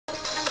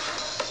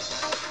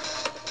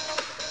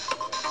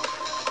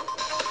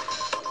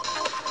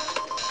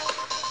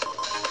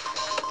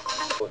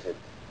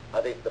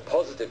I think the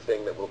positive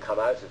thing that will come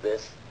out of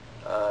this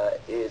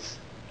is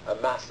a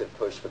massive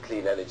push for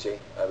clean energy.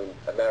 I mean,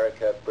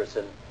 America,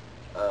 Britain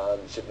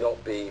should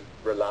not be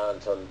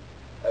reliant on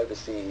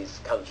overseas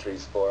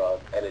countries for our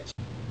energy.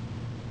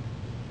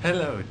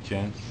 Hello,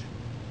 gents,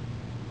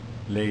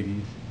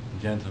 ladies,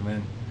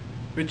 gentlemen.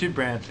 Richard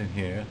Branson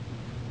here,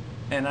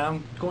 and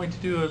I'm going to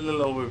do a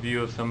little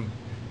overview of some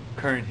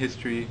current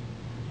history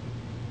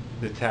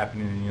that's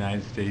happening in the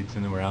United States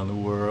and around the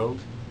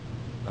world.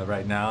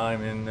 Right now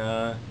I'm in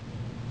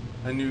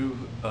a new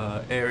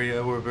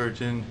area where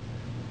Virgin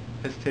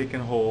has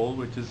taken hold,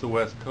 which is the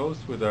West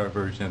Coast, with our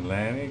Virgin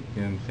Atlantic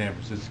in San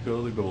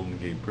Francisco, the Golden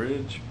Gate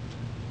Bridge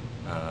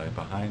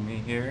behind me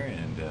here,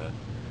 and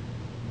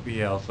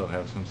we also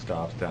have some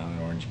stops down in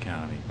Orange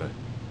County. But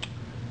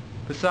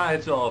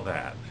besides all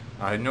that,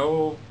 I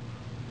know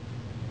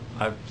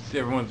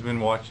everyone's been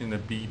watching the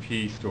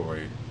BP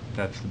story.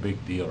 That's the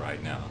big deal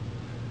right now.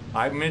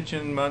 I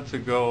mentioned months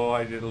ago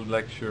I did a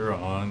lecture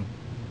on,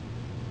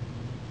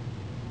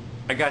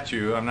 I got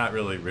you, I'm not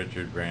really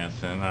Richard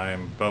Branson,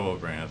 I'm BuBu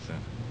Branson.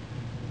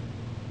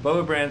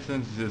 BuBu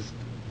Branson's just,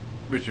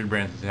 Richard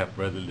Branson's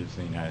half-brother, lives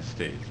in the United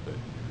States, but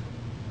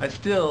I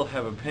still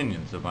have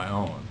opinions of my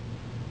own.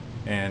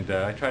 And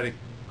I try to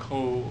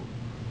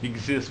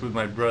coexist with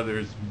my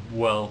brother's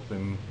wealth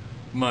and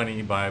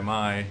money by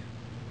my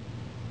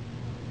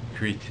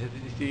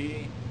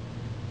creativity.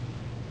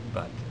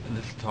 But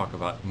let's talk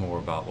more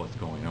about what's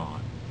going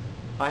on.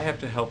 I have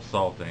to help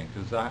solve things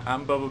because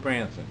I'm BuBu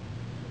Branson.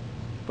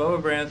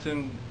 BuBu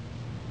Branson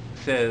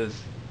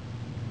says,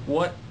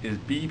 what is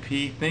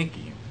BP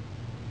thinking?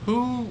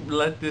 Who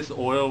let this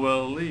oil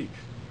well leak?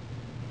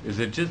 Is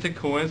it just a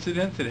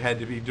coincidence? It had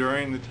to be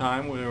during the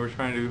time when they were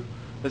trying to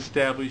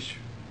establish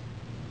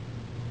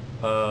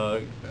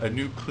a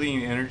new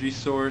clean energy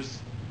source.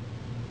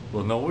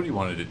 Well, nobody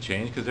wanted to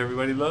change because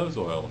everybody loves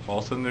oil. All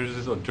of a sudden there's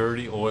this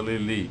dirty, oily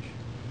leak,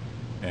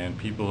 and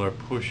people are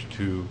pushed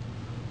to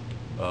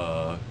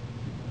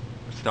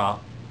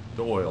stop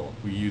the oil.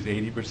 We use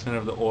 80%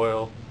 of the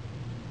oil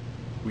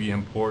we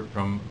import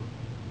from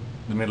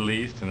the Middle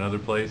East and other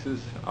places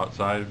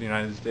outside of the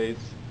United States,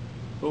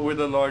 but we're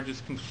the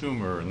largest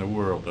consumer in the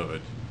world of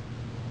it.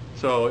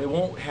 So it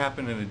won't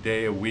happen in a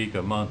day, a week,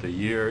 a month, a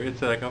year.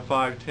 It's like a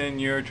 5-10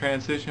 year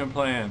transition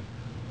plan.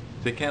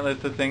 They can't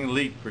let the thing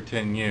leak for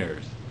 10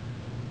 years.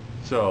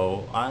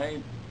 So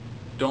I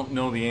don't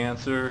know the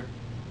answer.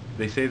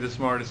 They say the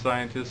smartest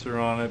scientists are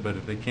on it, but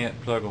if they can't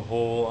plug a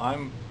hole,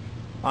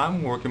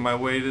 I'm working my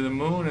way to the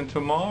moon and to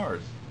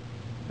Mars.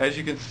 As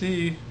you can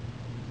see,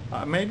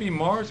 maybe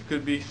Mars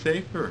could be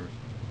safer.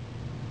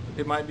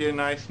 It might be a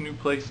nice new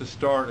place to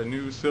start a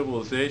new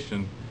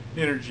civilization,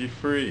 energy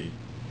free.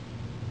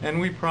 And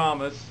we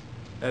promise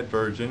at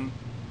Virgin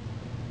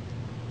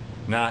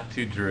not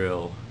to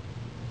drill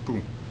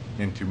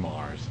into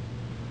Mars.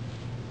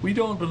 We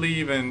don't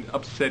believe in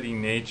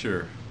upsetting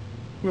nature.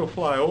 We'll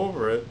fly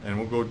over it and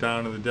we'll go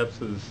down to the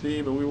depths of the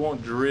sea, but we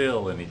won't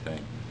drill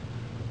anything.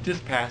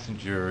 Just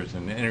passengers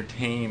and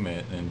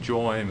entertainment and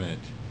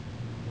enjoyment.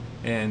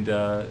 And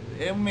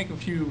it'll make a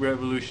few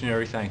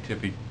revolutionary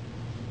scientific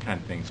kind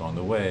of things on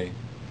the way.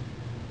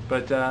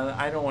 But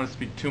I don't want to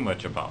speak too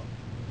much about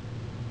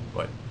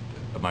what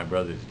my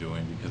brother's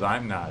doing, because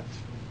I'm not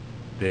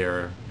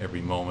there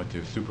every moment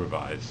to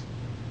supervise.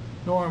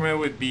 Nor am I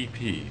with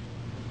BP.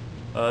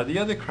 The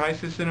other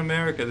crisis in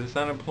America, this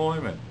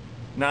unemployment,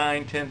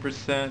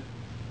 9-10%.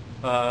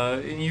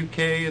 In UK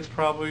it's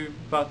probably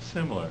about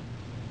similar.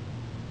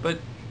 But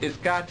it's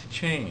got to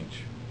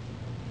change.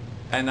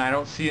 And I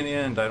don't see an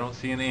end, I don't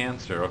see an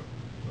answer.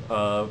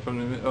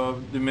 From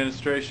the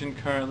administration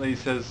currently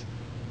says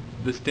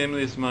the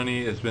stimulus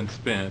money has been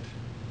spent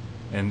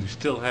and we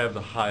still have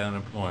the high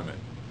unemployment.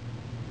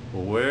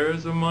 Well, where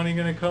is the money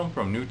going to come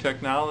from? New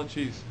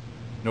technologies,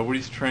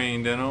 nobody's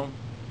trained in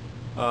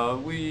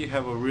them. We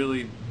have a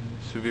really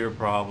severe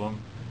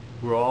problem.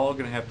 We're all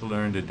going to have to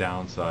learn to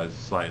downsize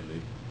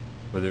slightly,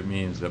 whether it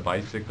means a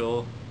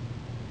bicycle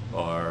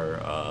or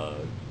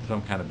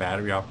some kind of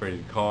battery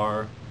operated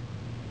car.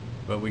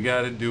 But we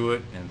got to do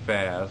it, and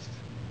fast.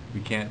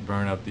 We can't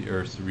burn up the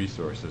Earth's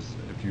resources.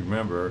 If you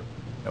remember,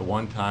 at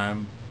one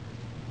time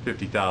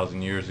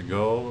 50,000 years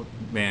ago,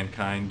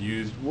 mankind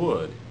used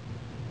wood,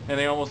 and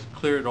they almost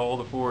cleared all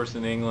the forests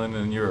in England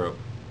and Europe.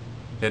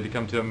 They had to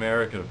come to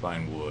America to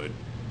find wood.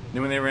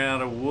 Then when they ran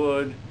out of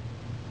wood,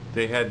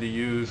 they had to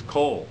use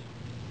coal.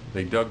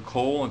 They dug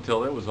coal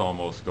until it was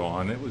almost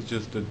gone. It was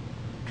just a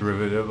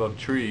derivative of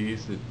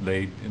trees that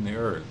laid in the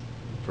earth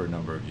for a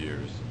number of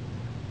years.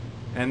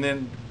 And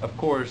then, of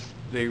course,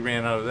 they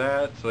ran out of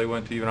that, so they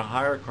went to even a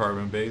higher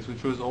carbon base,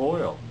 which was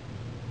oil,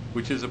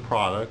 which is a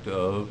product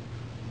of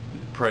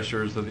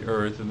pressures of the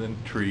earth and then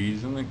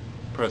trees and the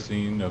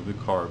pressing of the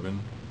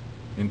carbon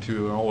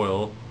into an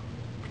oil,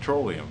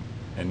 petroleum,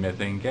 and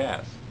methane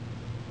gas.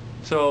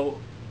 So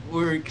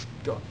we're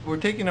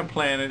taking a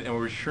planet and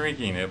we're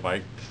shrinking it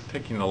by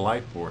taking the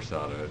life force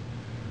out of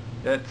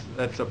it.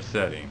 That's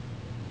upsetting.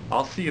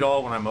 I'll see it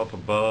all when I'm up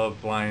above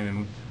flying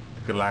in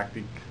the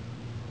galactic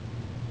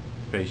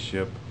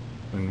spaceship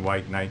when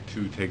White Knight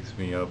 2 takes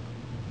me up,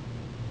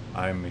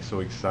 I'm so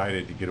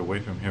excited to get away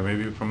from here.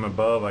 Maybe from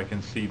above I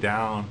can see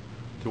down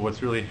to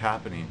what's really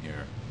happening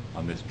here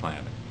on this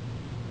planet.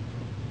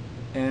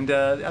 And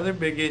the other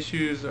big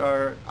issues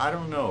are, I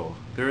don't know.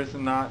 There is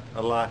not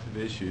a lot of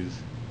issues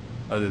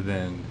other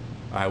than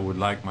I would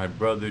like my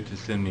brother to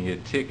send me a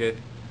ticket,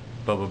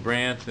 BuBu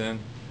Branson,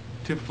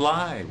 to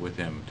fly with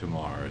him to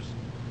Mars.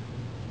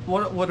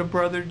 What would a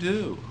brother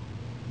do?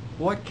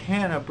 What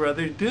can a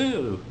brother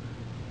do?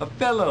 A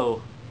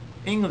fellow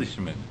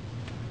Englishman.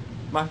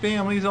 My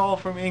family's all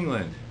from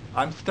England.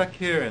 I'm stuck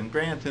here in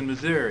Branson,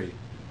 Missouri.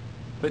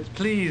 But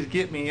please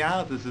get me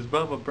out. This is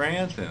BuBu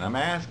Branson. I'm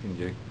asking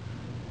you.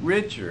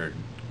 Richard,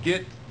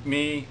 get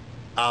me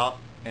out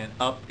and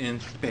up in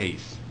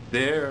space.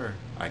 There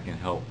I can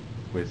help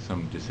with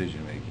some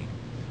decision making.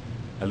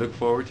 I look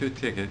forward to a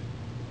ticket.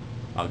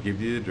 I'll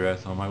give you the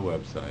address on my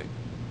website.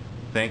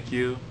 Thank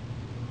you.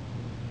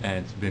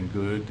 And it's been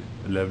good,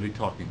 lovely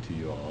talking to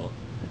you all.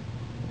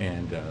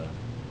 And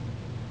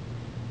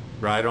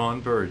ride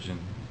on, Virgin.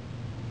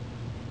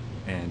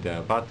 And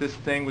about this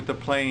thing with the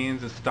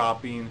planes and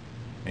stopping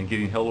and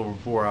getting held over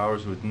 4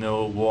 hours with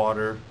no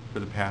water for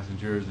the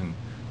passengers and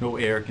no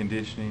air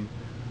conditioning.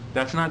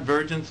 That's not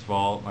Virgin's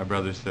fault, my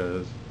brother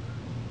says.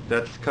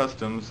 That's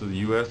customs, the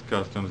U.S.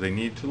 Customs. They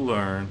need to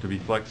learn to be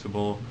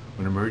flexible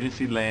when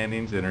emergency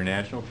landings,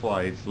 international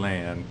flights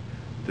land,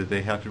 that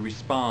they have to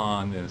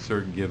respond in a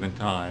certain given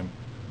time,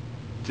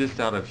 just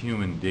out of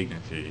human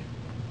dignity,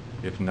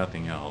 if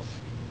nothing else.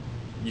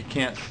 You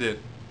can't sit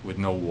with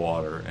no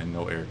water and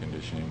no air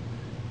conditioning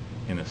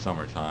in the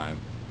summertime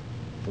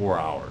 4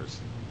 hours.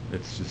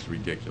 It's just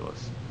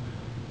ridiculous.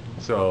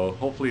 So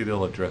hopefully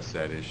they'll address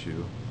that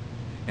issue.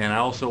 And I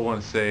also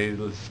want to say,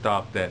 let's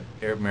stop that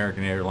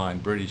American Airline,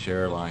 British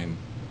Airline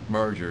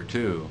merger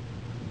too.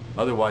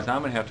 Otherwise I'm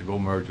going to have to go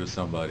merge with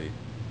somebody.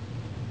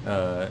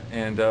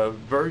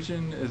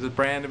 Virgin is a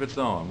brand of its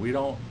own. We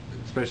don't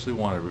especially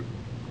want to,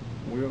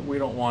 we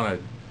don't want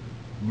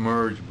to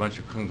merge a bunch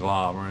of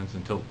conglomerates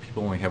until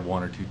people only have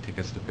 1 or 2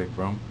 tickets to pick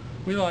from.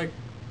 We like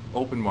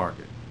open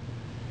market.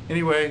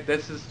 Anyway,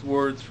 that's just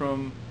words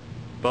from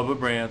BuBu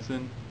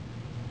Branson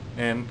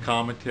and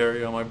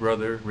commentary on my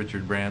brother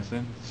Richard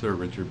Branson, Sir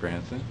Richard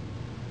Branson.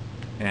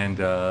 And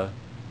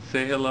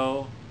say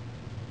hello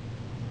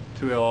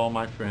to all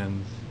my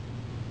friends,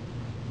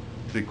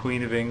 to the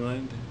Queen of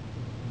England,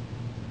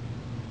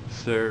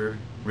 Sir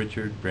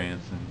Richard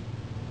Branson.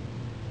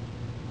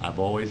 I've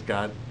always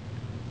got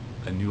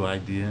a new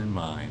idea in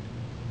mind.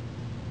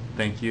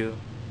 Thank you,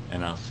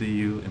 and I'll see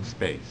you in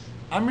space.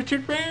 I'm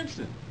Richard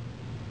Branson.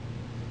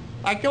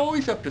 I'm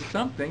always up to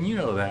something, you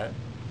know that.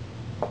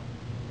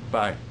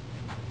 Bye.